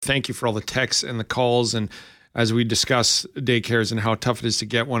Thank you for all the texts and the calls, and as we discuss daycares and how tough it is to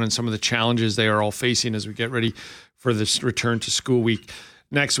get one and some of the challenges they are all facing as we get ready for this return to school week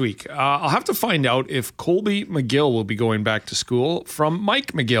next week. I'll have to find out if Colby McGill will be going back to school from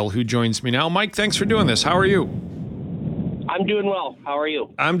Mike McGill, who joins me now. Mike, thanks for doing this. How are you? I'm doing well. How are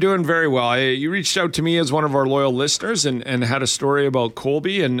you? I'm doing very well. You reached out to me as one of our loyal listeners and had a story about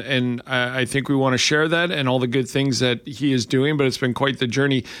Colby, and I think we want to share that and all the good things that he is doing, but it's been quite the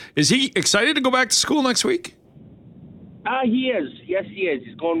journey. Is he excited to go back to school next week? He is. Yes, he is.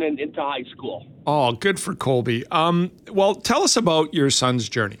 He's going into high school. Oh, good for Colby. Well, tell us about your son's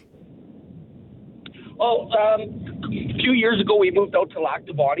journey. Well, a few years ago, we moved out to Lac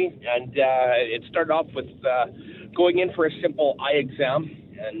du Bonnet, and it started off with going in for a simple eye exam,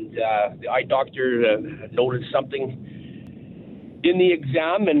 and the eye doctor noticed something in the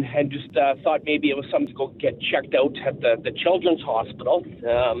exam and just thought maybe it was something to go get checked out at the Children's Hospital.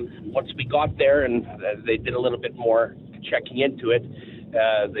 Once we got there and they did a little bit more checking into it,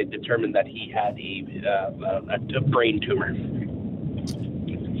 they determined that he had a brain tumor.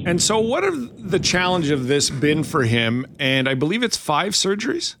 And so what have the challenge of this been for him? And I believe it's 5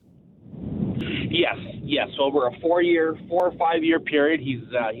 surgeries? Yes. Over a 4 or 5 year period, he's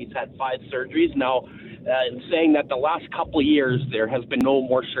had 5 surgeries. Now, in saying that the last couple of years, there has been no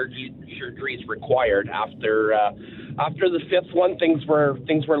more surgeries required. After the 5th one, things were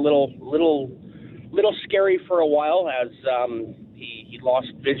a little scary for a while as he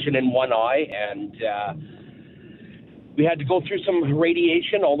lost vision in one eye, and we had to go through some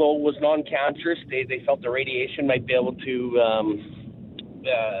radiation. Although it was non-cancerous, they felt the radiation might be able to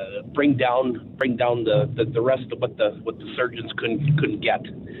bring down the rest of what the surgeons couldn't get.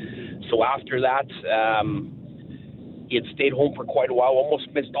 So after that, he had stayed home for quite a while, almost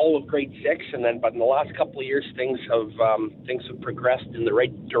missed all of grade 6, but in the last couple of years, things have progressed in the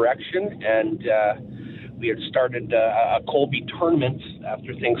right direction, and we had started a Colby tournament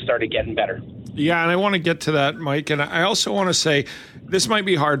after things started getting better. Yeah, and I want to get to that, Mike. And I also want to say this might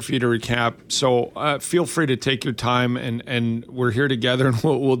be hard for you to recap, so feel free to take your time, and we're here together, and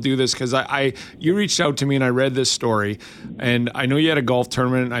we'll do this because you reached out to me and I read this story, and I know you had a golf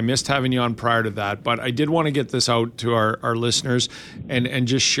tournament. I missed having you on prior to that, but I did want to get this out to our listeners and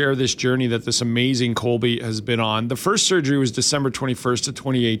just share this journey that this amazing Colby has been on. The first surgery was December 21st of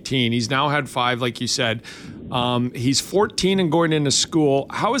 2018. He's now had 5, like you said. He's 14 and going into school.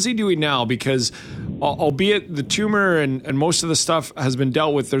 How is he doing now? Because albeit the tumor and most of the stuff has been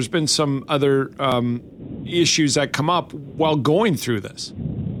dealt with, there's been some other issues that come up while going through this.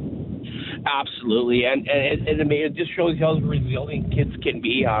 Absolutely, and it just shows you how resilient kids can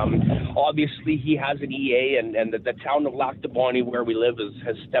be. Obviously, he has an EA, and the town of Lac du Bonnet, where we live,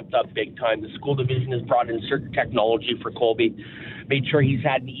 has stepped up big time. The school division has brought in certain technology for Colby, made sure he's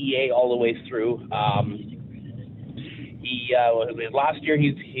had an EA all the way through. Last year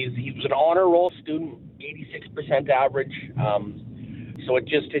he was an honor roll student, 86% average. So it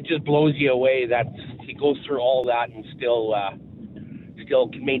just blows you away that he goes through all that and still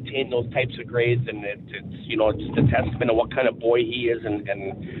can maintain those types of grades, and it's just a testament of what kind of boy he is,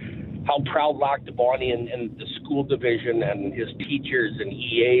 and how proud Lac du Bonnet and the school division and his teachers and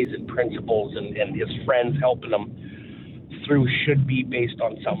EAs and principals and his friends helping him through should be based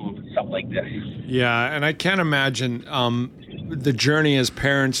on something like this. Yeah, and I can't imagine the journey as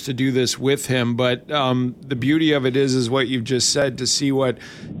parents to do this with him, but the beauty of it is what you've just said, to see what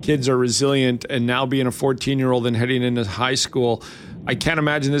kids are resilient, and now being a 14-year-old and heading into high school. I can't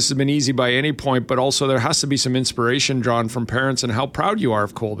imagine this has been easy by any point, but also there has to be some inspiration drawn from parents and how proud you are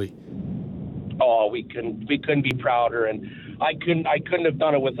of Colby. Oh, we couldn't be prouder, and I couldn't have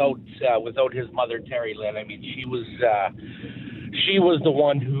done it without his mother, Terry Lynn. I mean, she was the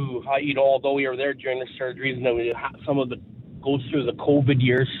one who, although we were there during the surgeries and some of the goes through the COVID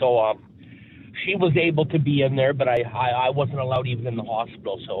years, so she was able to be in there, but I wasn't allowed even in the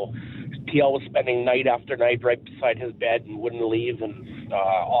hospital. So TL was spending night after night right beside his bed and wouldn't leave, and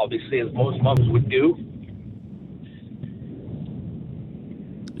obviously, as most moms would do.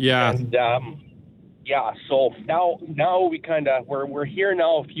 Yeah. And so now we we're here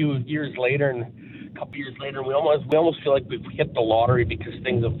now a few years later, and a couple years later, we almost feel like we've hit the lottery because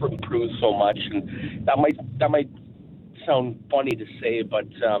things have improved so much, and that might sound funny to say, but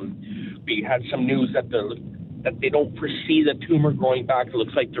we had some news that they don't foresee the tumor growing back. It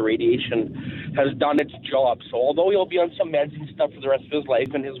looks like the radiation has done its job. So although he'll be on some meds and stuff for the rest of his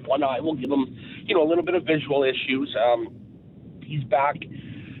life, and his one eye will give him, a little bit of visual issues, he's back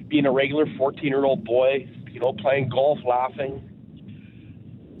being a regular 14-year-old boy, playing golf, laughing.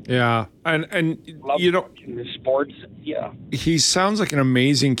 Yeah. And Love you know, watching the sports. Yeah. he sounds like an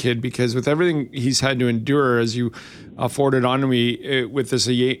amazing kid because with everything he's had to endure, as you forwarded on to me, with this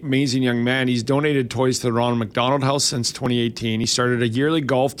amazing young man, he's donated toys to the Ronald McDonald House since 2018. He started a yearly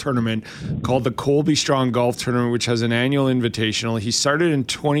golf tournament called the Colby Strong Golf Tournament, which has an annual invitational. He started in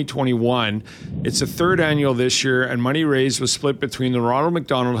 2021. It's the third annual this year, and money raised was split between the Ronald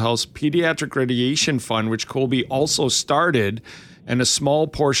McDonald House Pediatric Radiation Fund, which Colby also started, and a small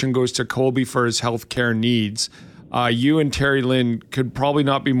portion goes to Colby for his healthcare needs. You and Terry Lynn could probably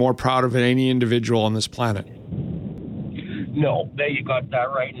not be more proud of any individual on this planet. No, there you got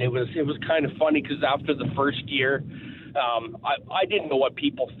that right. And it was kind of funny because after the first year, I didn't know what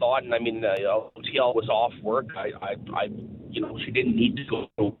people thought. And I mean, TL was off work. She didn't need to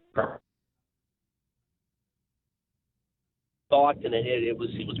go. Thought, and it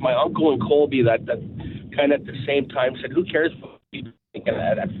was my uncle and Colby that kind of at the same time said, "Who cares?" And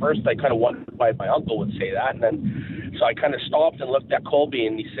at first, I kind of wondered why my uncle would say that, and then so I kind of stopped and looked at Colby,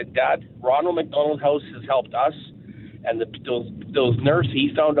 and he said, "Dad, Ronald McDonald House has helped us, and those nurses."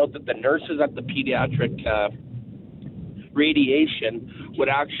 He found out that the nurses at the pediatric radiation would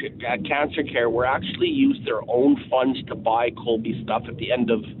actually at cancer care were actually use their own funds to buy Colby stuff at the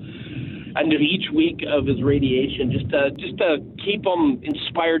end of each week of his radiation, just to keep him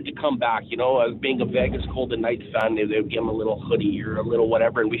inspired to come back. You know, as being a Vegas Golden Knights fan, they would give him a little hoodie or a little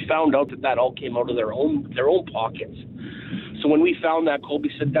whatever, and we found out that all came out of their own pockets. So when we found that,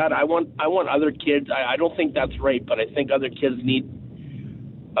 Colby said, "Dad, I want other kids. I don't think that's right, but I think other kids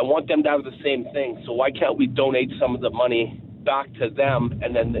I want them to have the same thing. So why can't we donate some of the money back to them,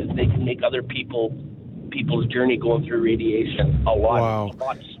 and then they can make other people's journey going through radiation a lot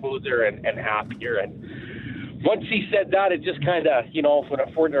smoother and happier." And once he said that, it just kind of,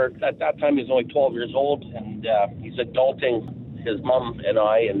 at that time he was only 12 years old, and he's adulting his mom and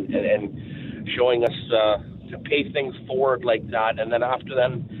I, and showing us to pay things forward like that. And then after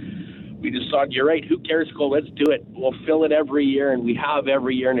then, we just thought, you're right, who cares, go, let's do it. We'll fill it every year, and we have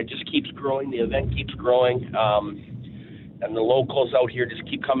every year, and it just keeps growing. The event keeps growing. And the locals out here just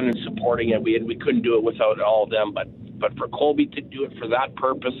keep coming and supporting it. We couldn't do it without all of them. But for Colby to do it for that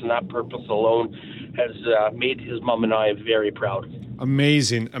purpose and that purpose alone has made his mom and I very proud.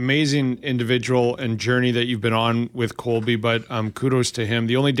 Amazing individual and journey that you've been on with Colby, but kudos to him.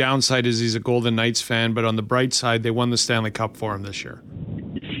 The only downside is he's a Golden Knights fan, but on the bright side, they won the Stanley Cup for him this year.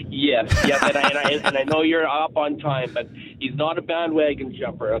 Yes, and I know you're up on time, but he's not a bandwagon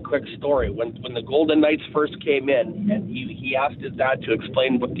jumper. A quick story: when the Golden Knights first came in, and he asked his dad to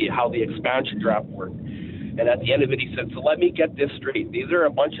explain how the expansion draft worked, and at the end of it, he said, "So let me get this straight. These are a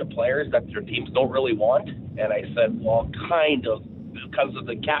bunch of players that their teams don't really want." And I said, "Well, kind of, because of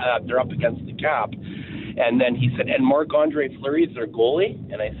the cap. They're up against the cap." And then he said, "And Marc-Andre Fleury is their goalie?"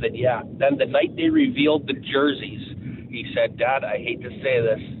 And I said, "Yeah." Then the night they revealed the jerseys, he said, "Dad, I hate to say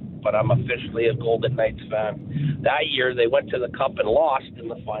this, but I'm officially a Golden Knights fan." That year, they went to the Cup and lost in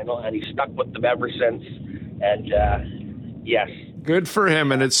the final, and he stuck with them ever since. And yes. Good for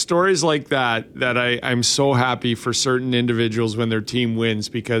him. And it's stories like that I'm so happy for certain individuals when their team wins,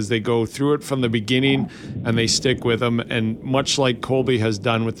 because they go through it from the beginning and they stick with them. And much like Colby has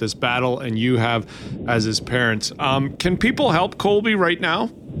done with this battle, and you have as his parents. Can people help Colby right now?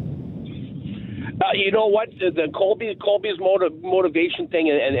 You know what? The Colby's motivation thing,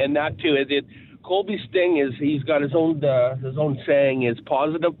 and that too is it. Colby's thing is he's got his own saying is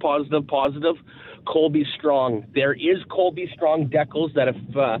positive, positive, positive. Colby Strong. There is Colby Strong decals that if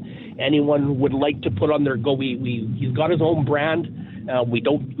anyone would like to put on their go, he's got his own brand. We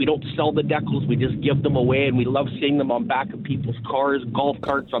don't sell the decals. We just give them away, and we love seeing them on back of people's cars, golf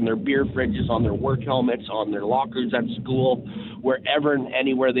carts, on their beer fridges, on their work helmets, on their lockers at school, wherever and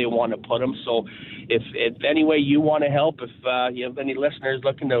anywhere they want to put them. So if any way you want to help, if you have any listeners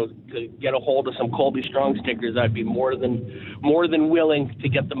looking to get a hold of some Colby Strong stickers, I'd be more than willing to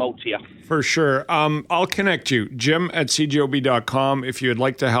get them out to you. For sure. I'll connect you, jim@cgob.com, if you would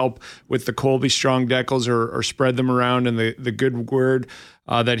like to help with the Colby Strong decals or spread them around and the good word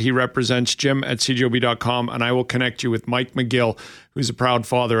that he represents, jim@cgob.com, and I will connect you with Mike McGill, who's a proud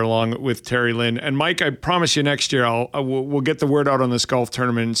father, along with Terry Lynn. And Mike, I promise you next year we'll get the word out on this golf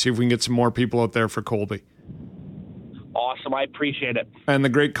tournament and see if we can get some more people out there for Colby. Awesome. I appreciate it. And the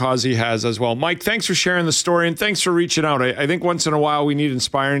great cause he has as well. Mike, thanks for sharing the story, and thanks for reaching out. I think once in a while we need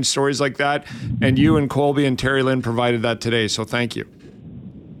inspiring stories like that, and you and Colby and Terry Lynn provided that today, so thank you.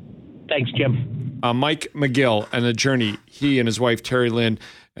 Thanks, Jim. Mike McGill and the journey he and his wife Terry Lynn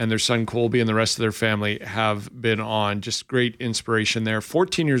and their son Colby and the rest of their family have been on. Just great inspiration there.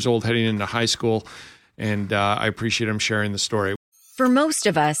 14 years old, heading into high school, and I appreciate him sharing the story. For most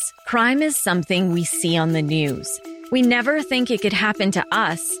of us, crime is something we see on the news. We never think it could happen to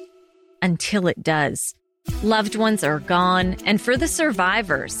us until it does. Loved ones are gone, and for the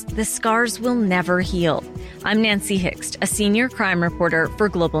survivors, the scars will never heal. I'm Nancy Hixt, a senior crime reporter for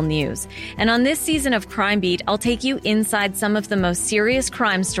Global News. And on this season of Crime Beat, I'll take you inside some of the most serious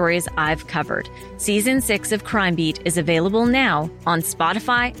crime stories I've covered. Season 6 of Crime Beat is available now on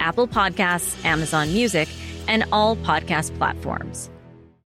Spotify, Apple Podcasts, Amazon Music, and all podcast platforms.